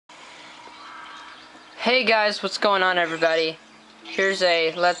Hey guys, what's going on everybody? Here's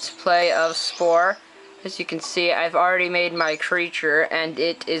a let's play of Spore. As you can see, I've already made my creature and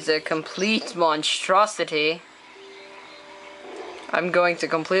it is a complete monstrosity. I'm going to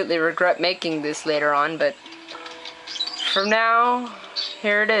completely regret making this later on, but for now,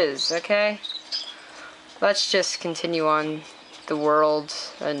 here it is, okay? Let's just continue on the world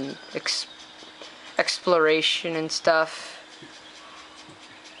and exploration and stuff.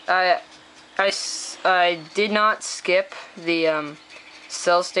 I did not skip the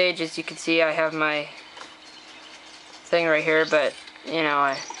cell stage. As you can see, I have my thing right here, but you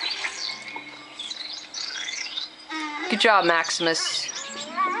know, good job, Maximus.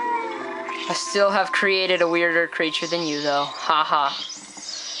 I still have created a weirder creature than you, though. Haha.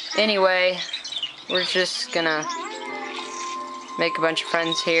 Anyway, we're just gonna make a bunch of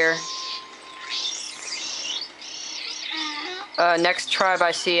friends here. Next tribe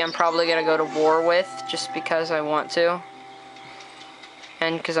I see, I'm probably gonna go to war with, just because I want to.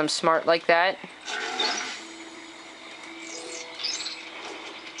 And because I'm smart like that.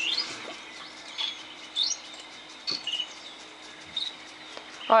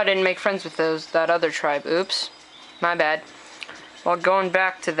 Oh, I didn't make friends with that other tribe. Oops. My bad. Well, going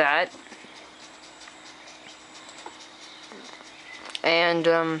back to that. And,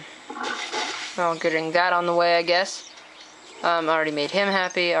 well, getting that on the way, I guess. Already made him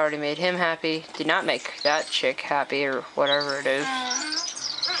happy, already made him happy. Did not make that chick happy, or whatever it is.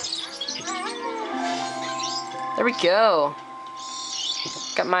 There we go.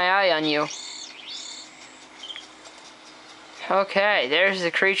 Got my eye on you. Okay, there's the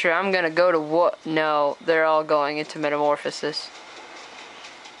creature. I'm gonna go to what? No, they're all going into metamorphosis.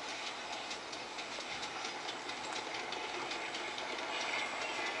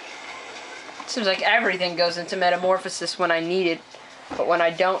 Seems like everything goes into metamorphosis when I need it, but when I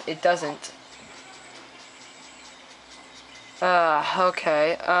don't, it doesn't.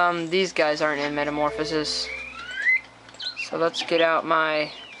 Okay, these guys aren't in metamorphosis. So let's get out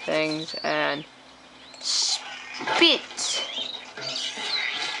my things and spit!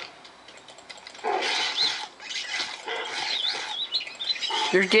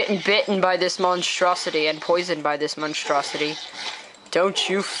 You're getting bitten by this monstrosity and poisoned by this monstrosity. Don't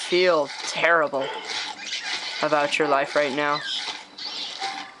you feel terrible about your life right now?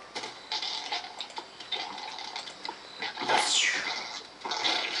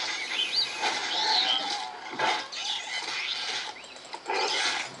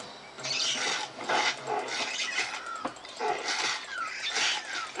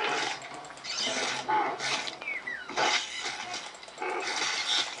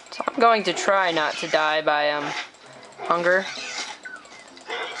 So I'm going to try not to die by hunger.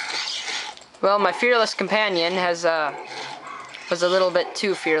 Well, my fearless companion was a little bit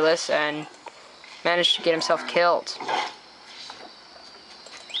too fearless and managed to get himself killed.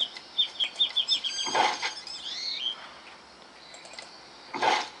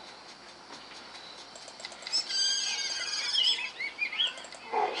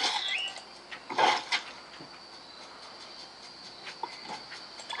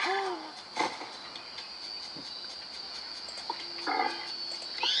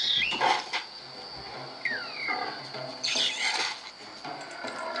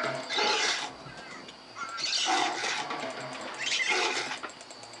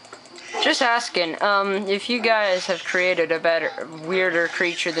 Just asking, if you guys have created a weirder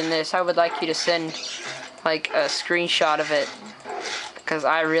creature than this, I would like you to send, like, a screenshot of it. Because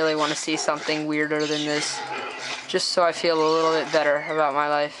I really want to see something weirder than this. Just so I feel a little bit better about my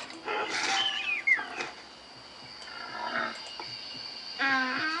life.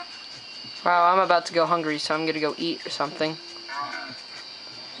 Wow, I'm about to go hungry, so I'm gonna go eat or something.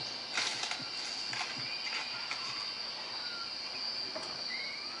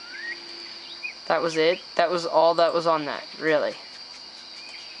 That was it? That was all that was on that, really.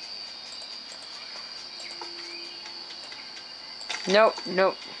 Nope,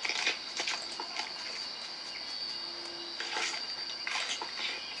 nope.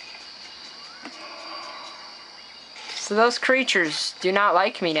 So those creatures do not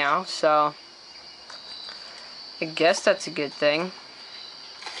like me now, so I guess that's a good thing.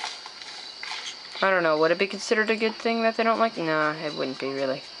 I don't know, would it be considered a good thing that they don't like me? Nah, it wouldn't be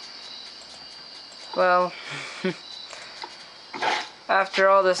really. Well, after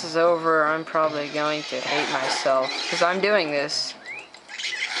all this is over, I'm probably going to hate myself, because I'm doing this.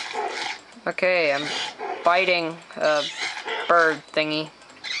 Okay, I'm biting a bird thingy.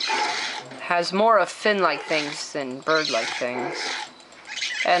 Has more of fin-like things than bird-like things.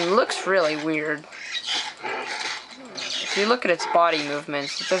 And looks really weird. If you look at its body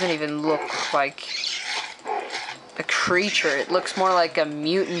movements, it doesn't even look like a creature. It looks more like a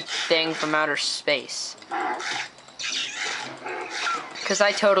mutant thing from outer space. Because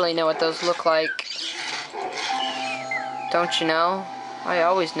I totally know what those look like. Don't you know? I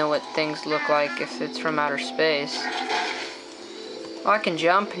always know what things look like if it's from outer space. Oh, I can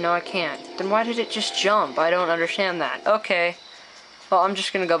jump? No, I can't. Then why did it just jump? I don't understand that. Okay. Well, I'm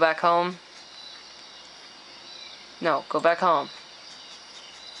just gonna go back home. No, go back home.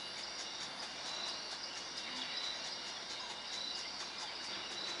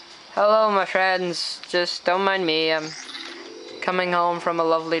 Hello, my friends. Just don't mind me. I'm coming home from a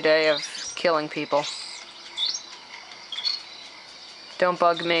lovely day of killing people. Don't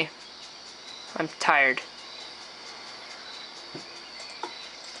bug me. I'm tired.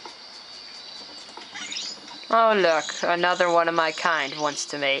 Oh look, another one of my kind wants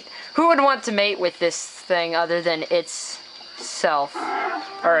to mate. Who would want to mate with this thing other than itself?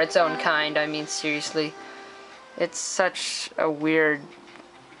 Or its own kind, I mean seriously. It's such a weird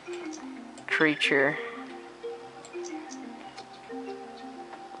creature.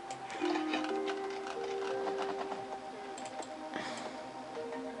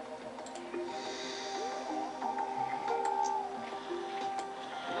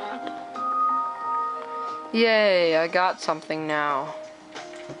 Yay, I got something now.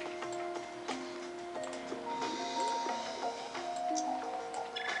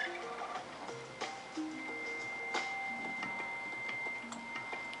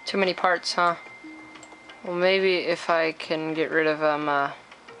 Too many parts, huh? Well, maybe if I can get rid of them, I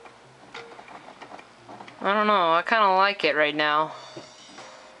don't know, I kinda like it right now.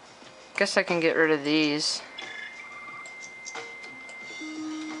 Guess I can get rid of these.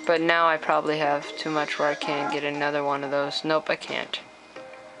 But now I probably have too much where I can't get another one of those. Nope, I can't.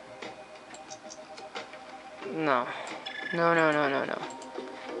 No. No, no, no, no, no.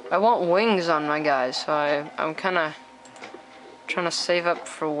 I want wings on my guys, so I'm kinda trying to save up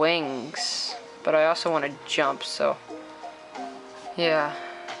for wings. But I also want to jump, so... yeah.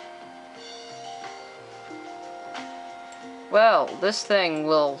 Well, this thing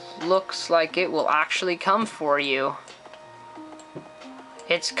looks like it will actually come for you.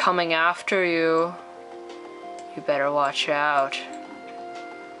 It's coming after you. You better watch out.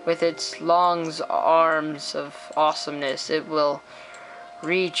 With its long arms of awesomeness, it will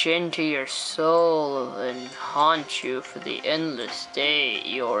reach into your soul and haunt you for the endless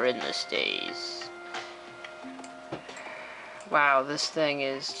days. Wow, this thing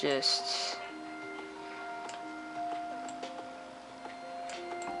is just...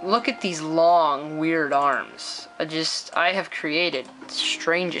 look at these long, weird arms. I have created the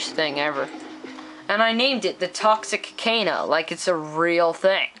strangest thing ever. And I named it the Toxic Cana, like it's a real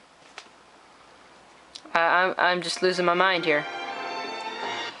thing. I'm just losing my mind here.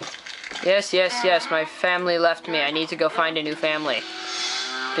 Yes, yes, yes, my family left me. I need to go find a new family.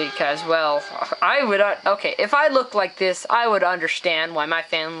 Because, well, I would... okay, if I looked like this, I would understand why my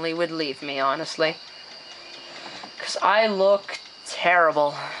family would leave me, honestly. Because I look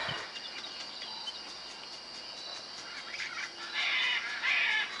terrible.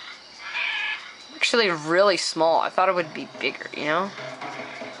 Actually really small. I thought it would be bigger, you know?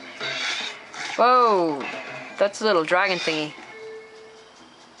 Whoa! That's a little dragon thingy.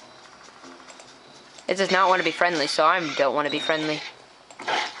 It does not want to be friendly, so I don't want to be friendly.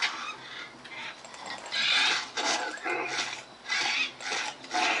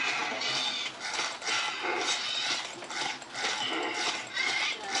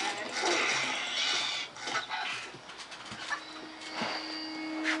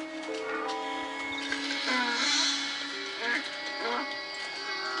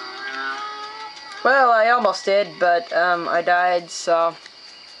 Well, I almost did, but I died, so...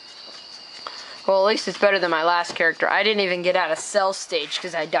 well, at least it's better than my last character. I didn't even get out of cell stage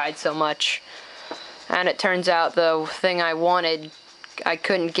because I died so much. And it turns out the thing I wanted, I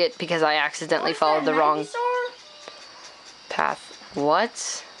couldn't get because I accidentally followed the wrong path.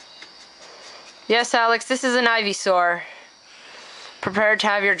 What? Yes, Alex, this is an Ivysaur. Prepare to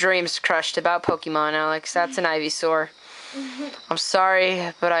have your dreams crushed about Pokemon, Alex. That's an Ivysaur. I'm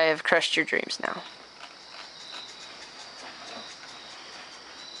sorry, but I have crushed your dreams now.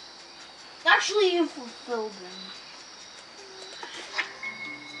 Actually, you fulfilled them.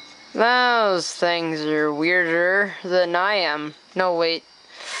 Those things are weirder than I am. No, wait.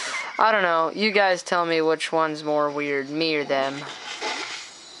 I don't know. You guys tell me which one's more weird, me or them.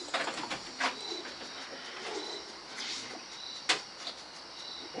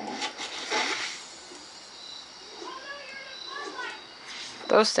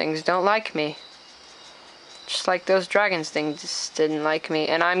 Those things don't like me. Just like those dragons things just didn't like me.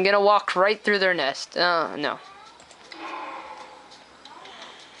 And I'm gonna walk right through their nest. No.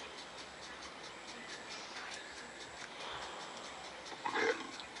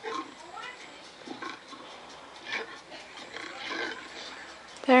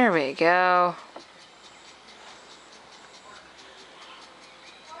 There we go.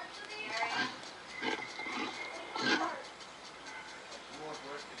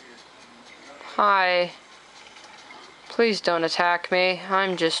 Hi. Please don't attack me.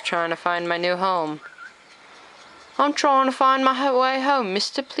 I'm just trying to find my new home. I'm trying to find my way home,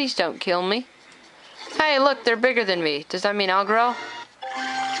 mister. Please don't kill me. Hey, look, they're bigger than me. Does that mean I'll grow?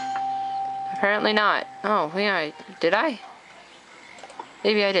 Apparently not. Oh, yeah, did I?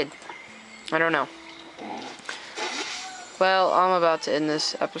 Maybe I did. I don't know. Well, I'm about to end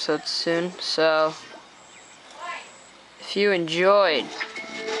this episode soon, so if you enjoyed,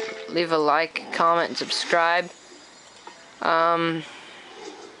 leave a like, comment, and subscribe. Yeah.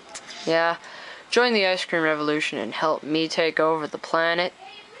 Join the ice cream revolution and help me take over the planet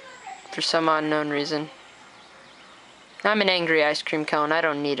for some unknown reason. I'm an angry ice cream cone. I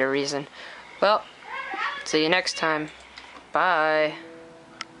don't need a reason. Well, see you next time. Bye.